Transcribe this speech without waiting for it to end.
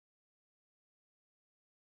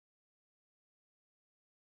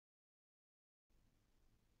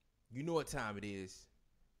You know what time it is.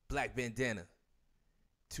 Black Bandana.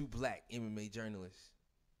 Two black MMA journalists.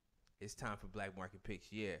 It's time for Black Market Picks.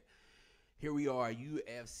 Yeah. Here we are,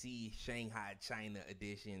 UFC Shanghai China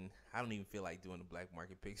edition. I don't even feel like doing the Black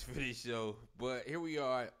Market Picks for this show. But here we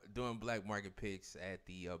are doing Black Market Picks at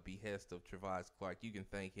the behest of Travas Clark. You can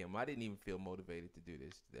thank him. I didn't even feel motivated to do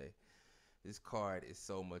this today. This card is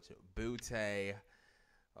so much booty.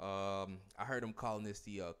 I heard him calling this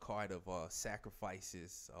the card of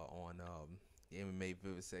sacrifices on the MMA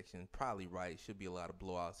vivisection. Probably right. Should be a lot of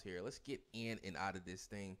blowouts here. Let's get in and out of this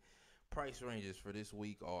thing. Price ranges for this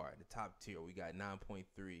week are the top tier. We got 9.3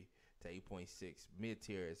 to 8.6. Mid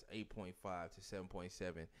tier is 8.5 to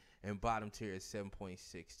 7.7. And bottom tier is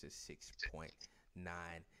 7.6 to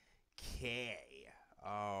 6.9K.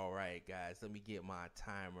 All right, guys. Let me get my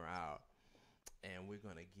timer out. And we're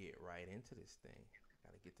going to get right into this thing.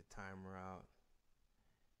 Got to get the timer out.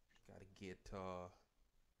 Got to get, let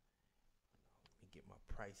me get my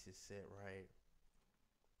prices set right.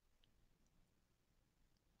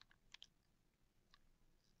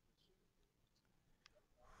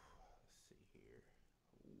 Let's see here.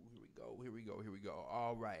 Ooh, here we go.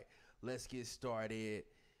 All right, let's get started.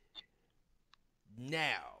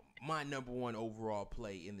 Now, my number one overall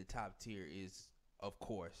play in the top tier is, of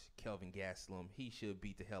course, Kelvin Gastelum. He should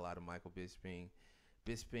beat the hell out of Michael Bisping.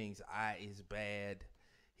 Bisping's eye is bad.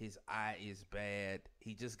 His eye is bad.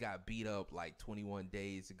 He just got beat up like 21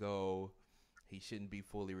 days ago. He shouldn't be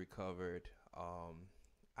fully recovered.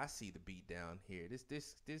 I see the beat down here.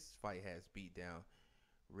 This fight has beat down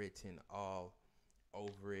written all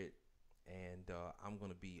over it, and I'm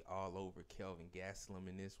gonna be all over Kelvin Gastelum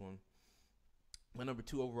in this one. My number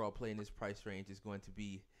two overall play in this price range is going to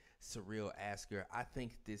be Cyril Asker. I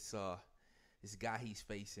think this guy he's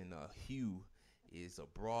facing, Hugh, is a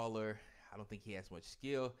brawler. I don't think he has much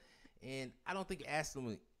skill, and I don't think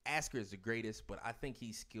Asker is the greatest, but I think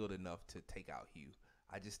he's skilled enough to take out Hugh.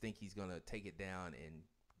 I just think he's gonna take it down and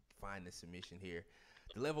find the submission here.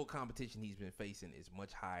 The level of competition he's been facing is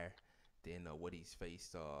much higher than what he's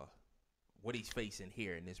facing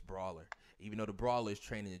here in this brawler. Even though the brawler is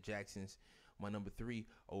training the Jacksons, my number three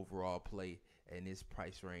overall play in this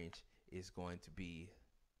price range is going to be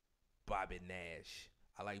Bobby Nash.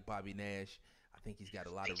 I like Bobby Nash. I think he's got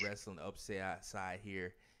a lot of wrestling upside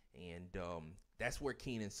here, and that's where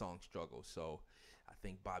Keenan Song struggles. So I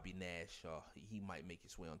think Bobby Nash, he might make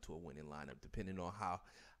his way onto a winning lineup, depending on how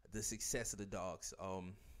the success of the dogs.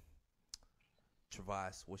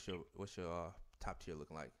 Travas, what's your top tier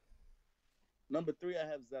looking like? Number three, I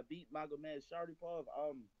have Zabit Magomed Sharipov.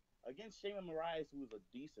 Against Shayman Moraes, who is a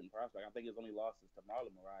decent prospect. I think his only loss is to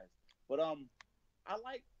Marlon Moraes. But I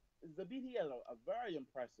like Zabit. He had a very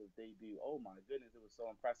impressive debut. Oh my goodness, it was so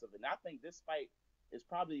impressive. And I think this fight is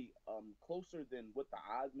probably closer than what the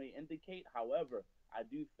odds may indicate. However, I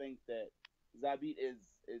do think that Zabit is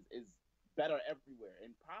better everywhere,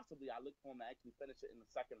 and possibly I look for him to actually finish it in the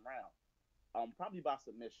second round, probably by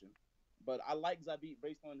submission. But I like Zabit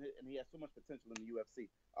based on his, and he has so much potential in the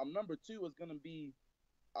UFC. Number two is gonna be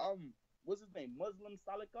what's his name? Muslim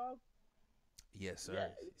Salikov. Yes, Yeah,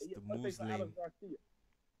 sir. It's yeah, the one facing Alex Muslim. Garcia.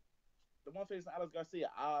 The one facing Alex Garcia.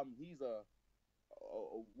 He's a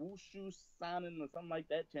wushu signing or something like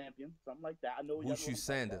that champion, something like that. I know y'all know Wushu what I'm talking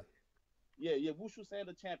Sanda. about. Yeah, yeah, wushu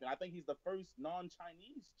Sanda champion. I think he's the first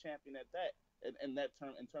non-Chinese champion at that in that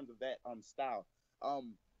term in terms of that style.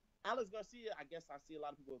 Um, Alex Garcia, I guess I see a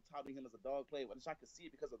lot of people touting him as a dog player, which I can see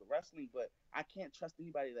it because of the wrestling, but I can't trust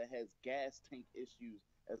anybody that has gas tank issues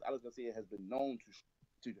as Alex Garcia has been known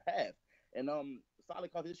to have. And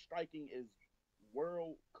Salikov, his striking is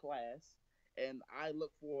world class, and I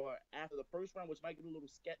look for after the first round, which might get a little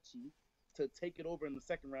sketchy, to take it over in the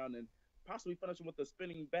second round and possibly finish him with a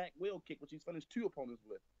spinning back wheel kick, which he's finished two opponents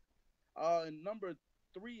with. And number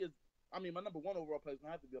three is, I mean, my number one overall player is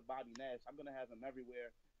gonna have to be a Bobby Nash. I'm gonna have him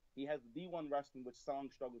everywhere. He has the D1 wrestling, which Song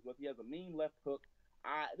struggles with. He has a mean left hook.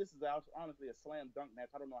 This is honestly a slam dunk match.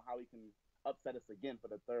 I don't know how he can upset us again for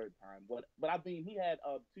the third time. But I mean, he had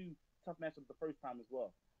two tough matchups the first time as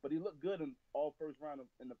well. But he looked good in the first round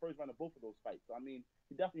of both of those fights. So I mean,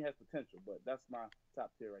 he definitely has potential. But that's my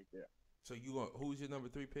top tier right there. So you going? Who's your number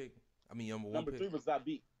three pick? I mean, number one Number pick? three was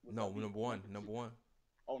Zabit. No, number one. Number two, Number one.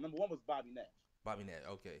 number one was Bobby Nash. Bobby Nash.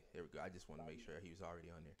 Okay, here we go. I just want to make Bobby sure Nash. he was already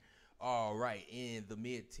on there. All right, in the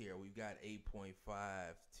mid tier, we've got 8.5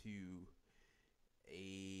 to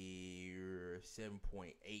a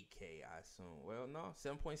 7.8K. I assume. Well, no,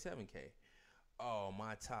 7.7K. Oh,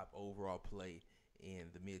 my top overall play in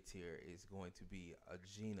the mid tier is going to be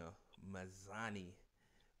Agina Mazzani.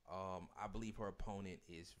 I believe her opponent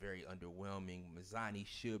is very underwhelming. Mizani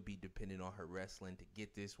should be dependent on her wrestling to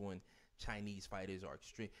get this one. Chinese fighters are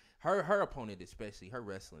extreme. Her opponent, especially, her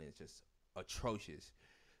wrestling is just atrocious.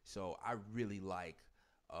 So I really like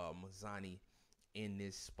Mizani in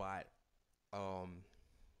this spot.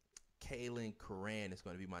 Kaylin Karan is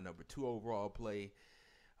going to be my number 2 overall play.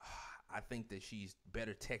 I think that she's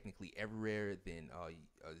better technically everywhere than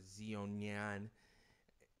Xiaonan.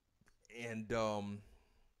 And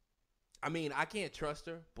I mean, I can't trust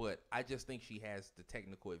her, but I just think she has the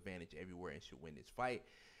technical advantage everywhere and she'll win this fight.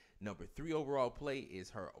 Number 3 overall play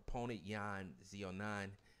is her opponent, Yan Xiaonan.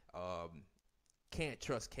 Can't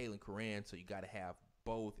trust Kaylin Karan, so you got to have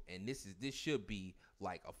both. And this should be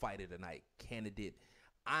like a fight of the night candidate.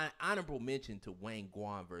 Honorable mention to Wang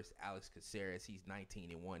Guan versus Alex Caceres. He's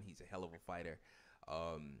 19-1. He's a hell of a fighter.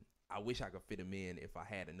 I wish I could fit him in if I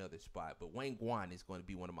had another spot, but Wang Guan is going to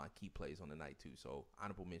be one of my key plays on the night too. So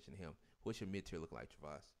honorable mention to him. What's your mid tier look like,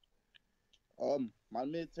 Travas? My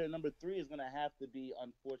mid tier number 3 is gonna have to be,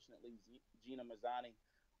 unfortunately, Gina Mazzani.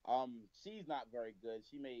 She's not very good.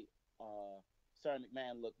 She made Sarah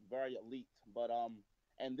McMahon look very elite, but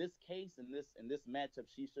in this case, in this matchup,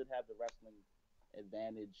 she should have the wrestling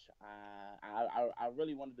advantage. I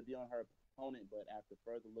really wanted to be on her opponent, but after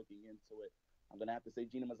further looking into it, I'm gonna have to say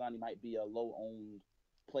Gina Mazzani might be a low-owned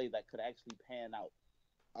play that could actually pan out.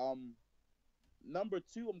 Number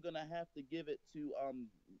 2, I'm gonna have to give it to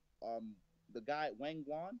the guy Wang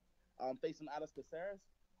Guan, facing Alex Caceres.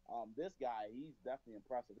 This guy, he's definitely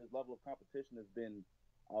impressive. His level of competition has been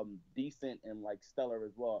decent and like stellar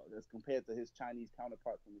as well as compared to his Chinese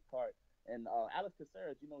counterparts on his card. And Alex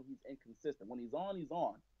Caceres, he's inconsistent. When he's on,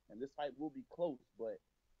 and this fight will be close. But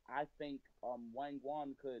I think Wang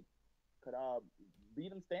Guan could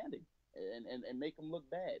beat him standing and make him look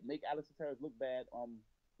bad, make Alex Caceres look bad.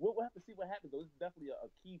 We'll have to see what happens, though. This is definitely a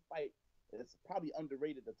key fight. It's probably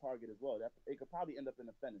underrated, the target as well. It could probably end up in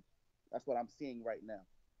a finish. That's what I'm seeing right now.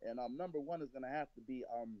 And number 1 is going to have to be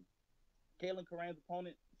Kaylin Karan's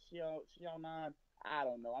opponent, Xiaonan. I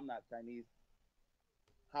don't know. I'm not Chinese.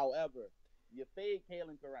 However, you fade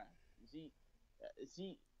Kaylin Karan. She,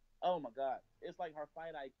 oh my God. It's like her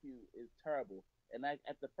fight IQ is terrible. And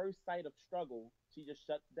at the first sight of struggle, she just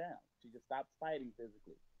shuts down. She just stops fighting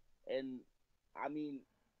physically. And I mean,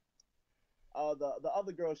 the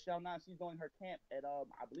other girl, Xiaonan, she's doing her camp at I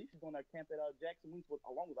believe she's doing her camp at Jackson Wings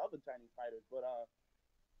along with other Chinese fighters. But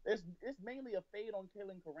it's mainly a fade on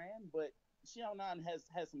Kaylin Karan, but Xiaonan has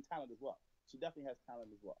some talent as well. She definitely has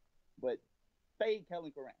talent as well. But fade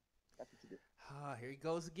Kaylin Karan. That's what you do. Here he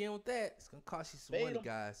goes again with that. It's gonna cost you some Fade money, him.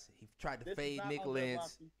 guys. He tried to fade Nick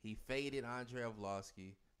Lentz. He faded Andre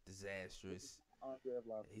Arlovski. Disastrous.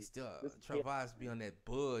 He still Travas be on that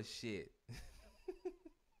bullshit.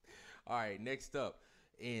 All right, next up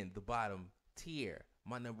in the bottom tier,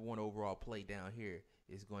 my number 1 overall play down here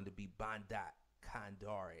is going to be Bandat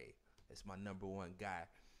Kandare. That's my number 1 guy.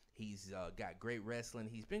 He's got great wrestling.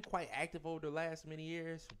 He's been quite active over the last many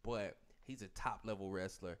years, but he's a top-level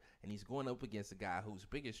wrestler, and he's going up against a guy whose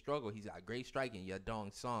biggest struggle, he's got great striking.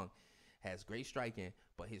 Yadong Song has great striking,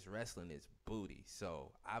 but his wrestling is booty.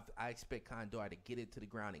 So I expect Kandar to get it to the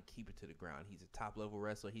ground and keep it to the ground. He's a top-level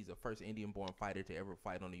wrestler. He's the first Indian-born fighter to ever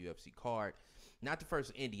fight on the UFC card. Not the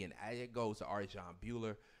first Indian. It goes to Arjan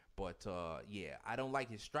Bueller. But, yeah, I don't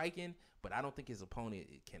like his striking, but I don't think his opponent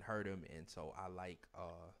can hurt him. And so I like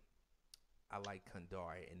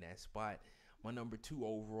Kandar in that spot. My number 2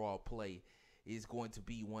 overall play is going to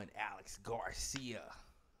be one Alex Garcia.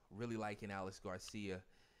 Really liking Alex Garcia.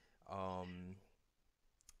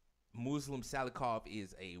 Muslim Salikov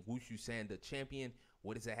is a Wushu Sanda champion.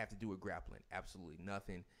 What does that have to do with grappling? Absolutely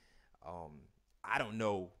nothing. I don't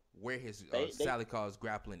know where his Salikov's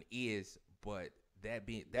grappling is, but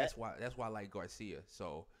that's why I like Garcia.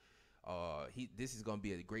 So this is gonna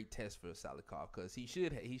be a great test for Salikov because he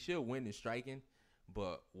should win in striking.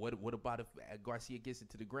 But what about if Garcia gets it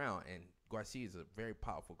to the ground? And Garcia is a very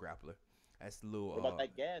powerful grappler. That's the little. What about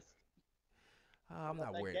that gas? I'm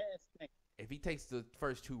not worried. If he takes the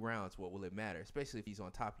first 2 rounds, what will it matter? Especially if he's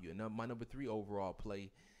on top of you. And my number 3 overall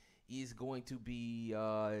play is going to be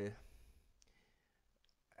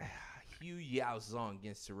Hugh Yaozong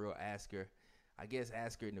against Cyril Asker. I guess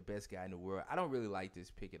Asker is the best guy in the world. I don't really like this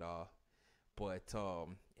pick at all. But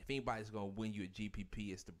if anybody's going to win you a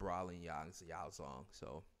GPP, it's the brawling Yaozong.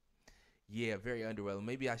 So, yeah, very underwhelming.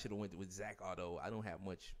 Maybe I should have went with Zach Otto. I don't have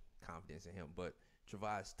much confidence in him. But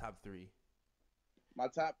Travas, top 3. My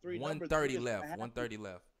top 3. 130 left. 130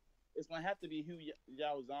 left. It's gonna have to be Hu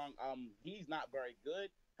Yaozong. He's not very good.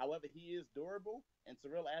 However, he is durable, and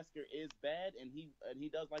Cyril Asker is bad, and he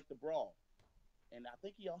does like the brawl. and I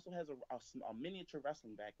think he also has a miniature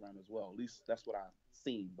wrestling background as well. At least that's what I've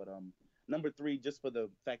seen. But number three, just for the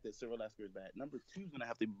fact that Cyril Esker is bad. Number two is gonna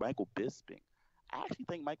have to be Michael Bisping. I actually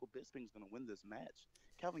think Michael Bisping is gonna win this match.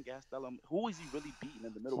 Kelvin Gastelum, who is he really beating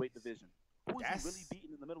in the middleweight division? Who is he really That's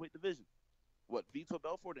beating in the middleweight division? What, Vitor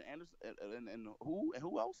Belfort and Anderson and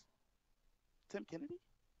who else? Tim Kennedy?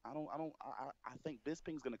 I think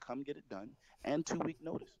Bisping's gonna come get it done and 2 week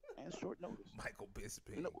notice and short notice. Michael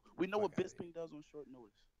Bisping. We know what Bisping does on short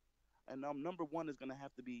notice. And number one is gonna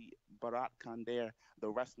have to be Barat Khander. The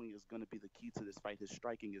wrestling is gonna be the key to this fight. His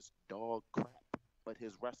striking is dog crap, but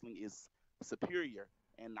his wrestling is superior.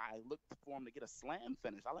 And I looked for him to get a slam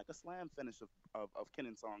finish. I like a slam finish of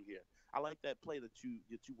Kenan Song here. I like that play that you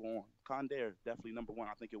were on. Khander definitely number one.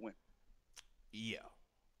 I think it win. Yeah.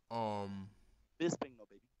 Bisping, no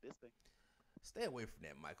baby. Bisping. Stay away from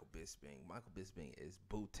that Michael Bisping. Michael Bisping is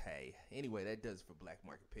bootay. Anyway, that does it for Black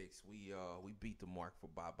Market Picks. We beat the mark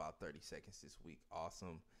by about 30 seconds this week.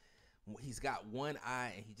 Awesome. He's got one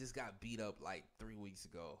eye, and he just got beat up like 3 weeks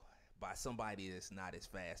ago by somebody that's not as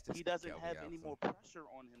fast as he doesn't Kelvin have Gastelum. any more pressure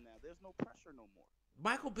on him now. There's no pressure no more.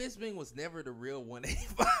 Michael Bisping was never the real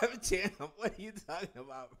 185 champ. What are you talking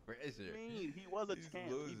about, pressure? What do you mean? He was a champ.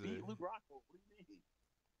 He beat Luke Rockhold. What do you mean?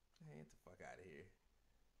 Man, get the fuck out of here.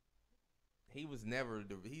 He was never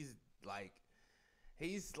he's like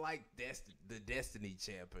the Destiny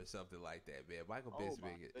champ or something like that, man. Michael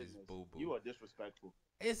Bisping is boo boo. You are disrespectful.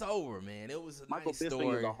 It's over, man. It was a Michael nice Bisping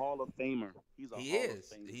story. is a Hall of Famer. He's a Hall of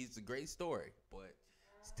Famer. He's a great story, but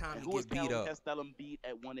it's time and to who is get beat up. Gastelum beat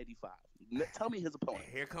at 185? Tell me his opponent.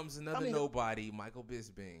 Here comes another nobody, Michael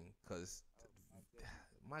Bisping, because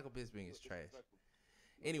Michael Bisping is trash.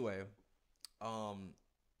 Anyway,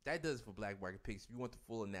 that does it for Black Market Picks. If you want the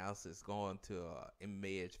full analysis, go on to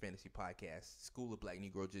MMA Edge Fantasy Podcast, School of Black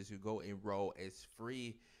Negro Jiu-Jitsu. Go enroll. It's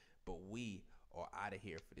free, but we are out of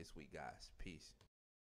here for this week, guys. Peace.